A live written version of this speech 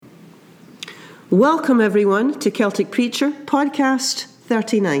Welcome everyone to Celtic Preacher, podcast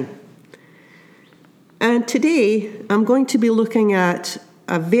 39. And today I'm going to be looking at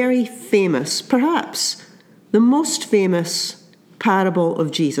a very famous, perhaps the most famous parable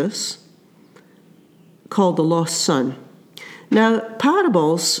of Jesus called the Lost Son. Now,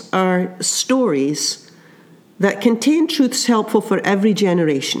 parables are stories that contain truths helpful for every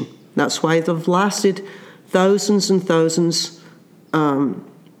generation. That's why they've lasted thousands and thousands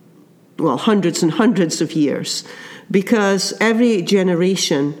hundreds and hundreds of years, because every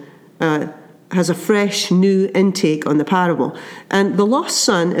generation has a fresh, new intake on the parable. And the lost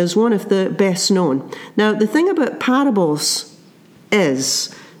son is one of the best known. Now, the thing about parables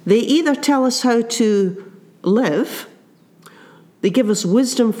is they either tell us how to live, they give us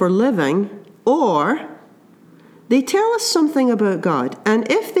wisdom for living, or they tell us something about God.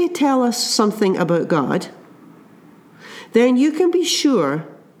 And if they tell us something about God, then you can be sure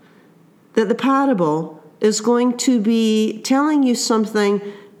that the parable is going to be telling you something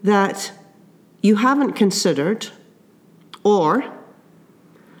that you haven't considered, or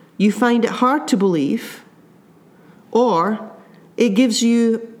you find it hard to believe, or it gives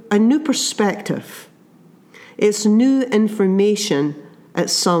you a new perspective. It's new information at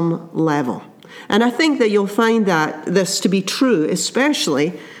some level. And I think that you'll find this to be true,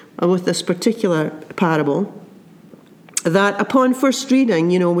 especially with this particular parable, that upon first reading,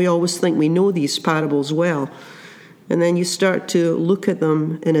 we always think we know these parables well. And then you start to look at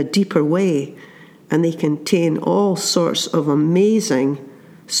them in a deeper way, and they contain all sorts of amazing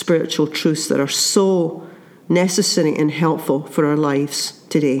spiritual truths that are so necessary and helpful for our lives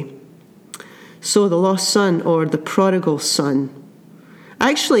today. So the lost son, or the prodigal son.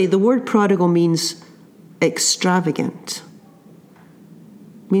 Actually, the word prodigal means extravagant.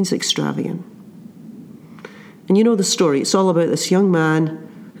 It means extravagant. And you know the story. It's all about this young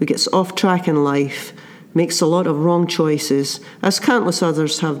man who gets off track in life, makes a lot of wrong choices, as countless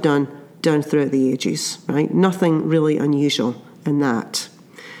others have done down throughout the ages, right? Nothing really unusual in that.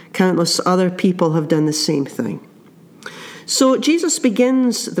 Countless other people have done the same thing. So Jesus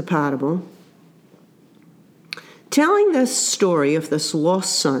begins the parable telling this story of this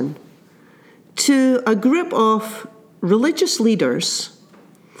lost son to a group of religious leaders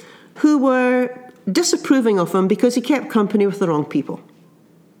who were disapproving of him because he kept company with the wrong people.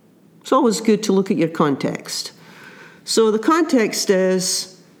 It's always good to look at your context. So the context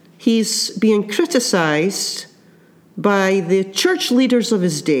is he's being criticized by the church leaders of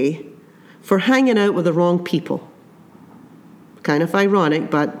his day for hanging out with the wrong people. Kind of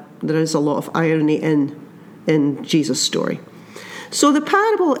ironic, but there is a lot of irony in Jesus' story. So the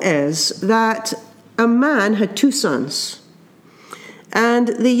parable is that a man had two sons, and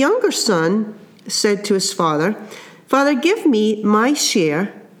the younger son said to his father, "Father, give me my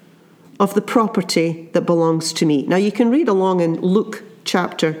share of the property that belongs to me." Now you can read along in Luke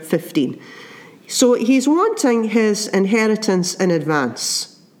chapter 15. So he's wanting his inheritance in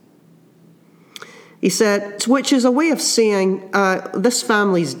advance. He said, which is a way of saying, this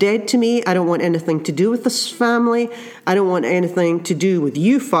family's dead to me. I don't want anything to do with this family. I don't want anything to do with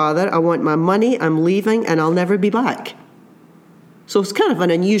you, Father. I want my money. I'm leaving and I'll never be back. So it's kind of an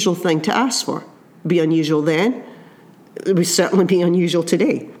unusual thing to ask for. It'd be unusual then. It would certainly be unusual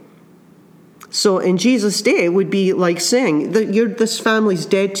today. So in Jesus' day, it would be like saying, this family's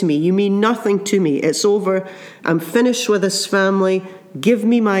dead to me. You mean nothing to me. It's over. I'm finished with this family. Give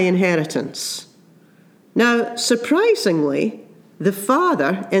me my inheritance. Now, surprisingly, the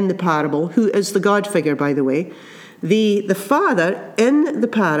father in the parable, who is the God figure, by the way, the father in the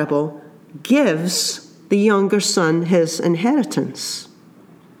parable gives the younger son his inheritance.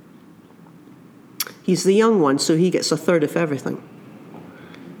 He's the young one, so he gets a third of everything.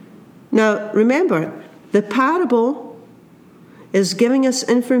 Now, remember, the parable is giving us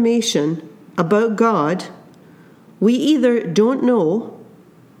information about God we either don't know,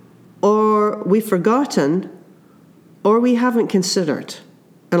 or we've forgotten, or we haven't considered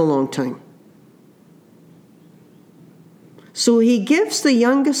in a long time. So he gives the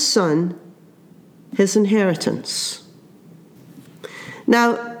youngest son his inheritance.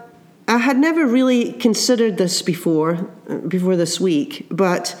 Now, I had never really considered this before this week,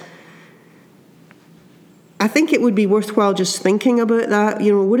 but I think it would be worthwhile just thinking about that.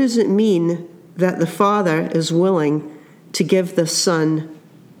 What does it mean that the father is willing to give the son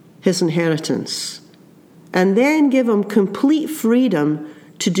his inheritance and then give him complete freedom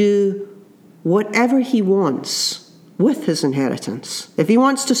to do whatever he wants with his inheritance? If he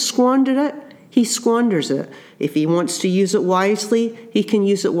wants to squander it, he squanders it. If he wants to use it wisely, he can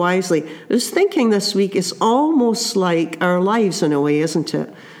use it wisely. I was thinking this week, it's almost like our lives in a way, isn't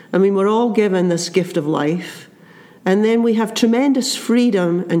it? I mean, we're all given this gift of life, and then we have tremendous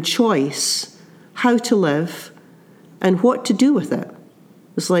freedom and choice how to live and what to do with it.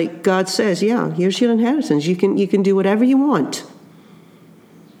 It's like God says, yeah, here's your inheritance. You can do whatever you want.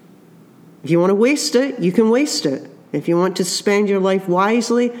 If you want to waste it, you can waste it. If you want to spend your life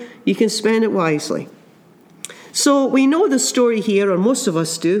wisely, you can spend it wisely. So we know the story here, or most of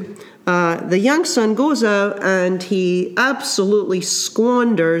us do. The young son goes out and he absolutely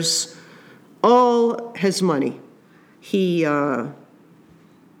squanders all his money. He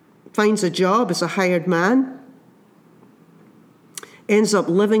finds a job as a hired man, ends up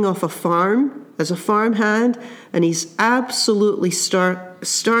living off a farm as a farmhand, and he's absolutely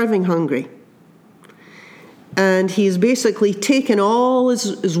starving hungry. And he's basically taken all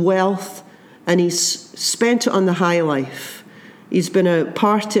his wealth and he's spent it on the high life. He's been out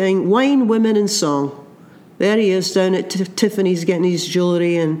partying, wine, women, and song. There he is down at Tiffany's getting his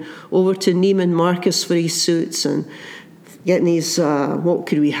jewellery, and over to Neiman Marcus for his suits, and getting his, what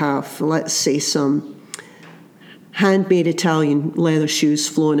could we have? Let's say some handmade Italian leather shoes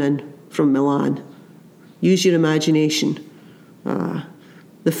flown in from Milan. Use your imagination.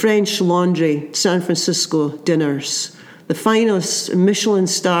 The French Laundry, San Francisco dinners, the finest Michelin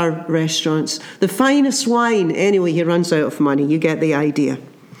star restaurants, the finest wine. Anyway, he runs out of money. You get the idea.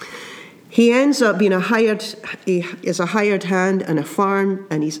 He ends up being a hired hand in a farm,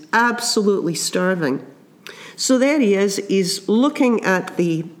 and he's absolutely starving. So there he is. He's looking at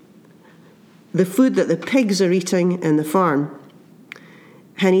the food that the pigs are eating in the farm.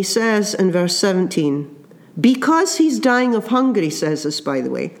 And he says in verse 17, because he's dying of hunger, he says this, by the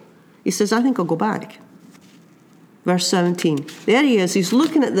way. He says, I think I'll go back. Verse 17. There he is. He's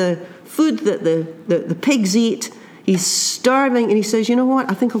looking at the food that the pigs eat. He's starving. And he says, you know what?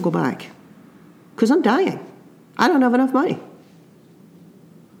 I think I'll go back. Because I'm dying. I don't have enough money.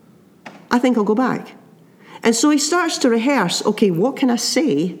 I think I'll go back. And so he starts to rehearse, okay, what can I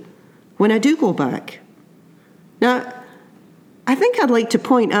say when I do go back? Now, I think I'd like to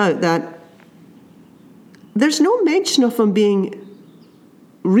point out that there's no mention of him being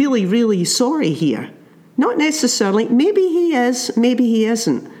really, really sorry here. Not necessarily. Maybe he is, maybe he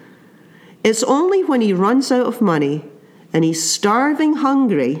isn't. It's only when he runs out of money and he's starving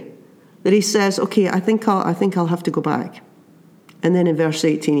hungry that he says, okay, I think I'll have to go back. And then in verse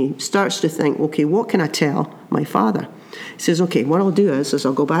 18, he starts to think, okay, what can I tell my father? He says, okay, what I'll do is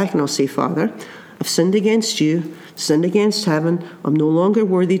I'll go back and I'll say, Father, I've sinned against you, sinned against heaven. I'm no longer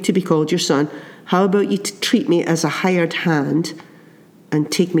worthy to be called your son. How about you treat me as a hired hand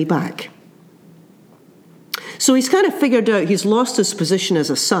and take me back? So he's kind of figured out he's lost his position as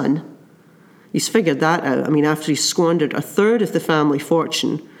a son. He's figured that out. I mean, after he's squandered a third of the family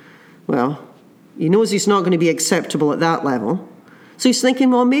fortune, well, he knows he's not going to be acceptable at that level. So he's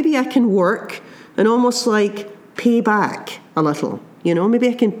thinking, well, maybe I can work and almost like pay back a little. You know, maybe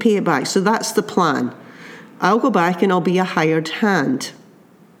I can pay it back. So that's the plan. I'll go back and I'll be a hired hand.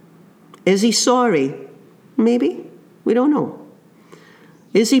 Is he sorry? Maybe. We don't know.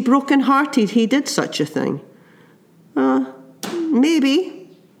 Is he broken-hearted he did such a thing? Maybe.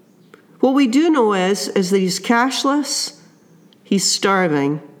 What we do know is that he's cashless, he's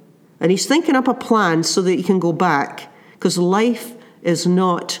starving, and he's thinking up a plan so that he can go back, because life is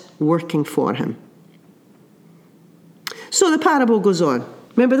not working for him. So the parable goes on.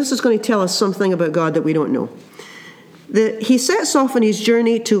 Remember, this is going to tell us something about God that we don't know. He sets off on his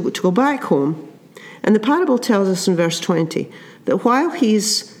journey to go back home, and the parable tells us in verse 20 that while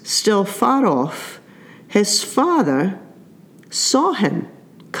he's still far off, his father saw him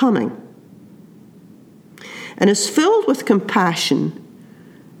coming and is filled with compassion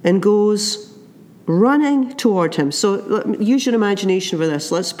and goes running toward him. So use your imagination for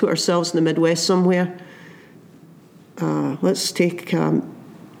this. Let's put ourselves in the Midwest somewhere. Let's take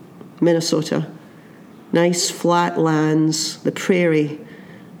Minnesota. Nice flat lands, the prairie.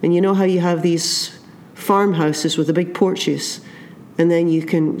 And you know how you have these farmhouses with the big porches, and then you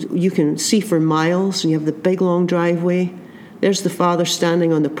can see for miles, and you have the big long driveway. There's the father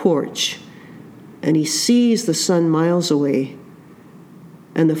standing on the porch, and he sees the son miles away,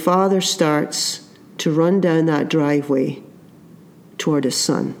 and the father starts to run down that driveway toward his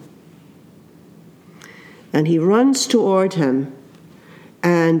son. And he runs toward him,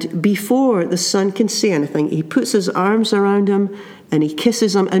 and before the son can say anything, he puts his arms around him and he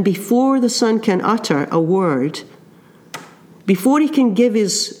kisses him, and before the son can utter a word, before he can give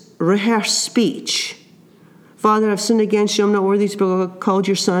his rehearsed speech, Father, I've sinned against you, I'm not worthy to be called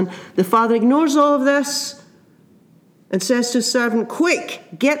your son. The father ignores all of this and says to his servant, quick,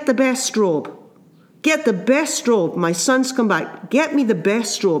 get the best robe. Get the best robe. My son's come back. Get me the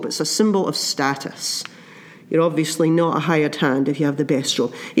best robe. It's a symbol of status. You're obviously not a hired hand if you have the best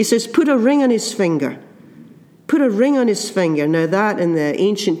robe. He says, put a ring on his finger. Put a ring on his finger. Now that in the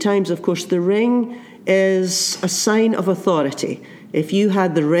ancient times, of course, the ring is a sign of authority. If you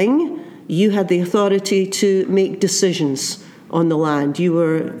had the ring, you had the authority to make decisions on the land. You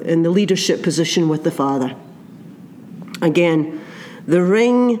were in the leadership position with the father. Again, the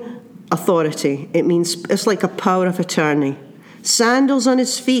ring, authority. It means it's like a power of attorney. Sandals on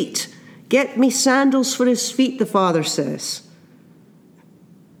his feet. Get me sandals for his feet, the father says.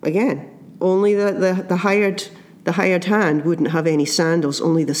 Again, only the hired hand wouldn't have any sandals.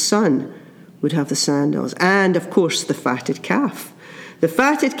 Only the son would have the sandals. And, of course, the fatted calf. The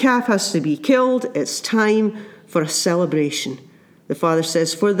fatted calf has to be killed. It's time for a celebration. The father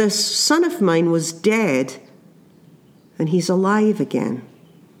says, for this son of mine was dead, and he's alive again.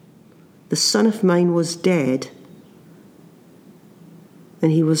 The son of mine was dead,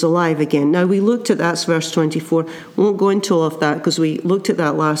 and he was alive again. Now, we looked at that's verse 24. We won't go into all of that because we looked at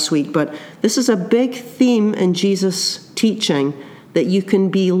that last week, but this is a big theme in Jesus' teaching, that you can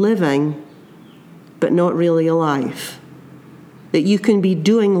be living but not really alive. That you can be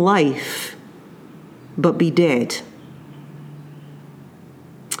doing life but be dead.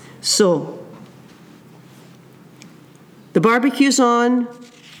 So, the barbecue's on,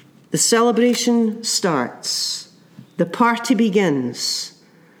 the celebration starts, the party begins,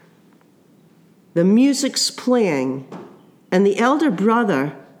 the music's playing, and the elder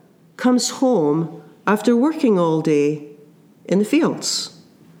brother comes home after working all day in the fields.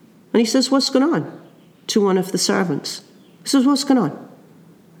 And he says, what's going on? To one of the servants. He says, what's going on?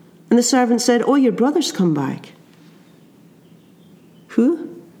 And the servant said, oh, your brother's come back.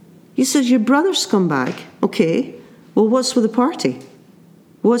 Who? He says, your brother's come back. Okay, well, what's with the party?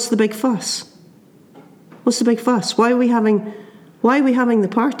 What's the big fuss? What's the big fuss? Why are we having the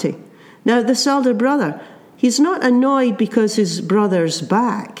party? Now, this elder brother, he's not annoyed because his brother's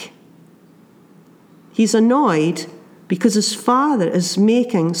back. He's annoyed because his father is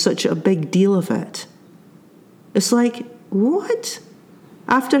making such a big deal of it. It's like, what?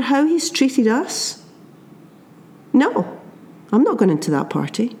 After how he's treated us? No, I'm not going into that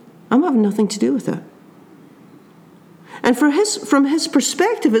party. I'm having nothing to do with it. And from his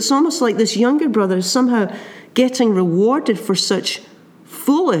perspective, it's almost like this younger brother is somehow getting rewarded for such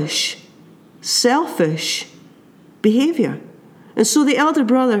foolish, selfish behavior. And so the elder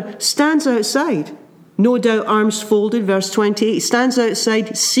brother stands outside, no doubt arms folded, verse 28. He stands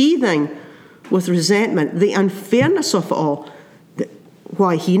outside seething with resentment, the unfairness of it all.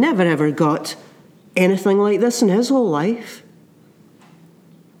 Why, he never ever got anything like this in his whole life.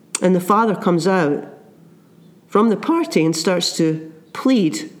 And the father comes out from the party and starts to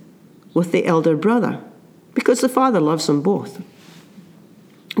plead with the elder brother because the father loves them both.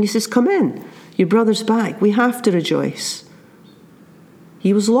 And he says, come in, your brother's back. We have to rejoice.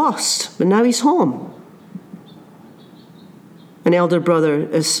 He was lost, but now he's home. An elder brother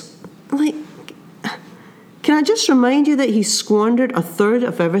is like, can I just remind you that he squandered a third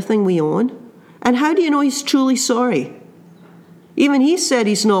of everything we own? And how do you know he's truly sorry? Even he said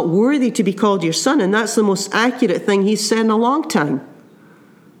he's not worthy to be called your son, and that's the most accurate thing he's said in a long time.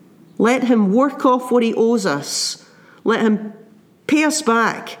 Let him work off what he owes us. Let him pay us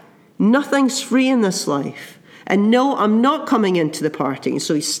back. Nothing's free in this life. And no, I'm not coming into the party. And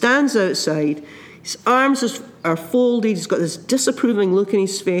so he stands outside. His arms are folded. He's got this disapproving look in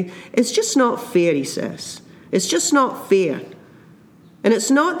his face. It's just not fair, he says. It's just not fair. And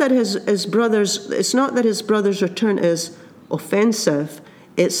it's not that his brother's return is offensive.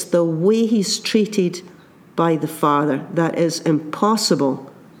 It's the way he's treated by the father that is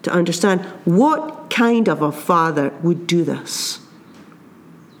impossible to understand. What kind of a father would do this?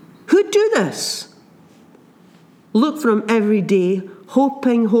 Who'd do this? Look for him every day,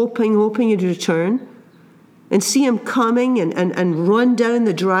 hoping he'd return, and see him coming and run down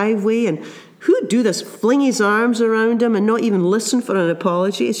the driveway. And who'd do this? Fling his arms around him and not even listen for an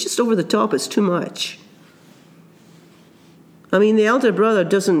apology? It's just over the top. It's too much. I mean, the elder brother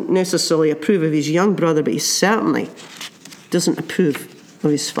doesn't necessarily approve of his young brother, but he certainly doesn't approve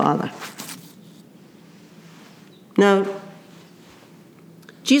of his father. Now,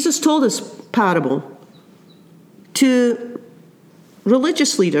 Jesus told this parable to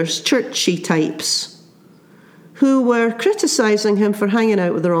religious leaders, churchy types, who were criticizing him for hanging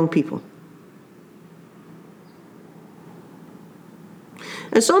out with the wrong people.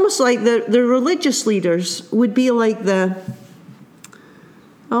 It's almost like the religious leaders would be like they're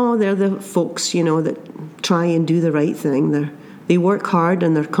the folks, that try and do the right thing. They work hard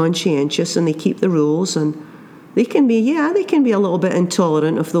and they're conscientious and they keep the rules, and they can be a little bit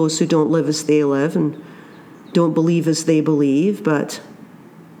intolerant of those who don't live as they live and don't believe as they believe. But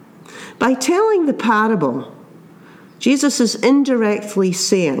by telling the parable, Jesus is indirectly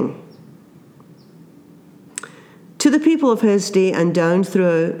saying to the people of his day and down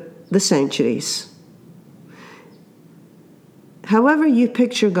throughout the centuries, however you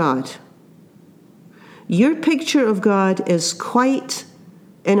picture God, your picture of God is quite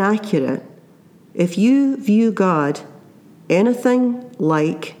inaccurate if you view God anything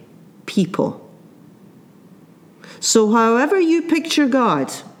like people. So however you picture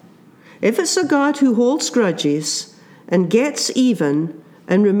God, if it's a God who holds grudges and gets even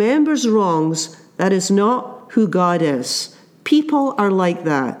and remembers wrongs, that is not who God is. People are like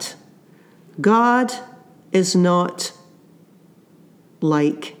that. God is not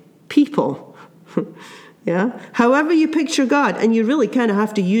like people. Yeah? However you picture God, and you really kind of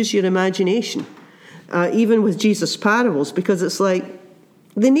have to use your imagination, even with Jesus' parables, because it's like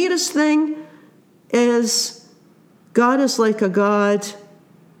the nearest thing is God is like a God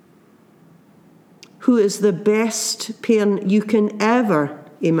who is the best parent you can ever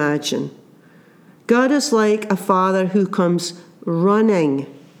imagine. God is like a father who comes running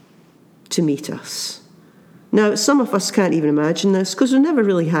to meet us. Now, some of us can't even imagine this because we've never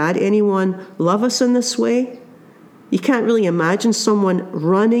really had anyone love us in this way. You can't really imagine someone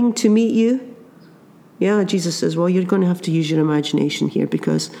running to meet you. Yeah, Jesus says, well, you're going to have to use your imagination here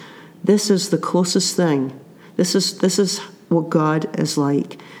because this is the closest thing. This is what God is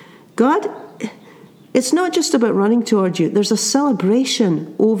like. God, it's not just about running toward you. There's a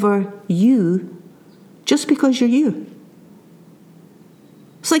celebration over you just because you're you.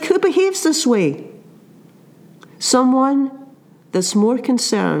 It's like, who behaves this way? Someone that's more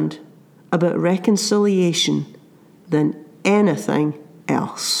concerned about reconciliation than anything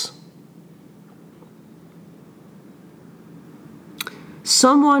else.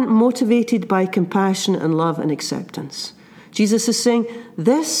 Someone motivated by compassion and love and acceptance. Jesus is saying,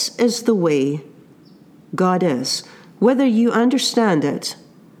 this is the way God is. Whether you understand it,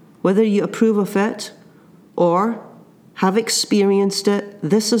 whether you approve of it, or have experienced it,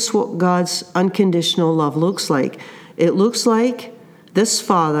 this is what God's unconditional love looks like. It looks like this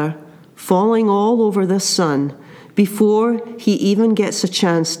Father falling all over this Son before he even gets a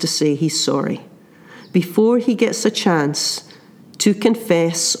chance to say he's sorry, before he gets a chance to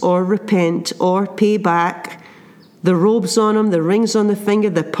confess or repent or pay back. The robes on him, the rings on the finger,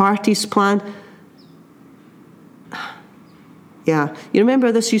 the party's planned. Yeah, you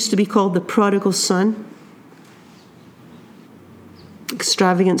remember this used to be called the prodigal son?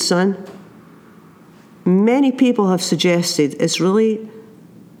 Extravagant son. Many people have suggested it's really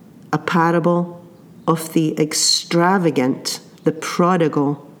a parable of the extravagant, the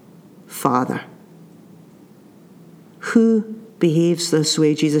prodigal father. Who behaves this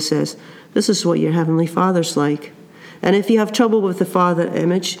way? Jesus says, this is what your heavenly Father's like. And if you have trouble with the father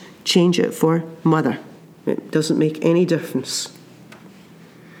image, change it for mother. It doesn't make any difference.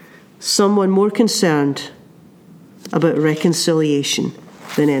 Someone more concerned about reconciliation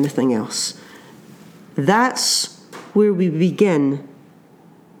than anything else. That's where we begin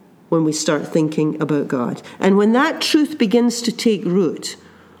when we start thinking about God. And when that truth begins to take root,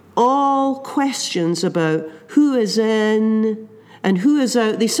 all questions about who is in and who is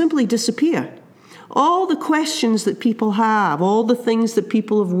out, they simply disappear. All the questions that people have, all the things that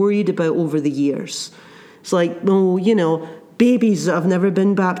people have worried about over the years. It's like, babies that have never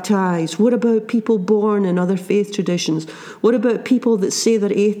been baptized. What about people born in other faith traditions? What about people that say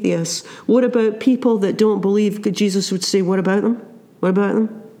they're atheists? What about people that don't believe? Jesus would say, what about them? What about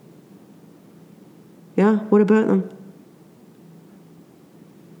them? Yeah, what about them?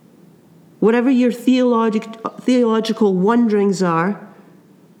 Whatever your theological wonderings are,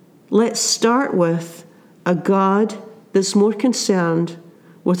 let's start with a God that's more concerned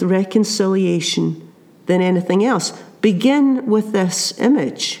with reconciliation than anything else. Begin with this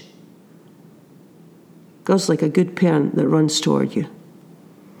image. God's like a good parent that runs toward you.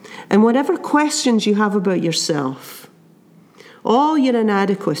 And whatever questions you have about yourself, all your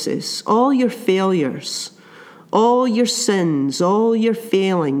inadequacies, all your failures, all your sins, all your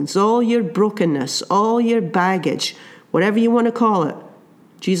failings, all your brokenness, all your baggage, whatever you want to call it,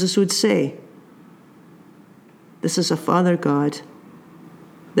 Jesus would say, this is a Father God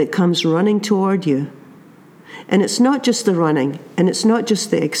that comes running toward you. And it's not just the running, and it's not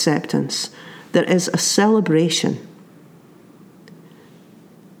just the acceptance. There is a celebration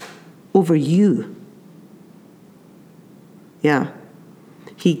over you. Yeah.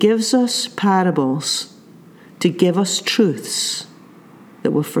 He gives us parables to give us truths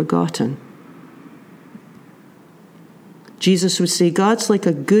that were forgotten. Jesus would say, God's like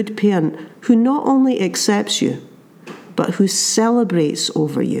a good parent who not only accepts you, but who celebrates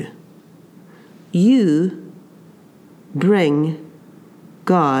over you. You bring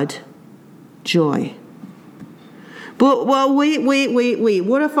God joy. But, well, wait.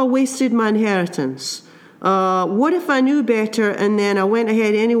 What if I wasted my inheritance? What if I knew better and then I went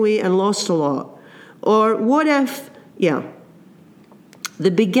ahead anyway and lost a lot? Or what if,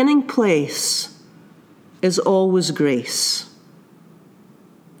 the beginning place is always grace.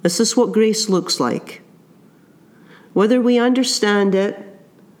 This is what grace looks like. Whether we understand it,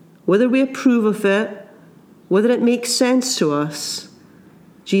 whether we approve of it, whether it makes sense to us,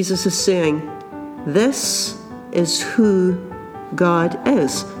 Jesus is saying, this is who God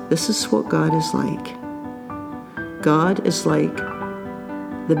is. This is what God is like. God is like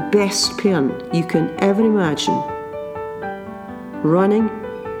the best parent you can ever imagine, running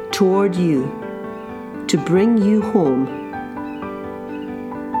toward you to bring you home,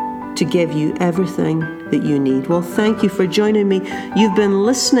 to give you everything that you need. Well, thank you for joining me. You've been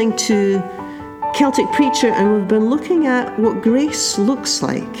listening to Celtic Preacher, and we've been looking at what grace looks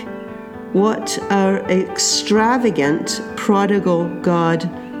like, what our extravagant prodigal God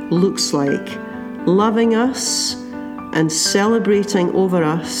looks like, loving us and celebrating over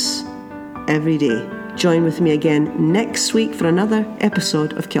us every day. Join with me again next week for another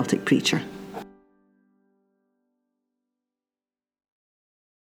episode of Celtic Preacher.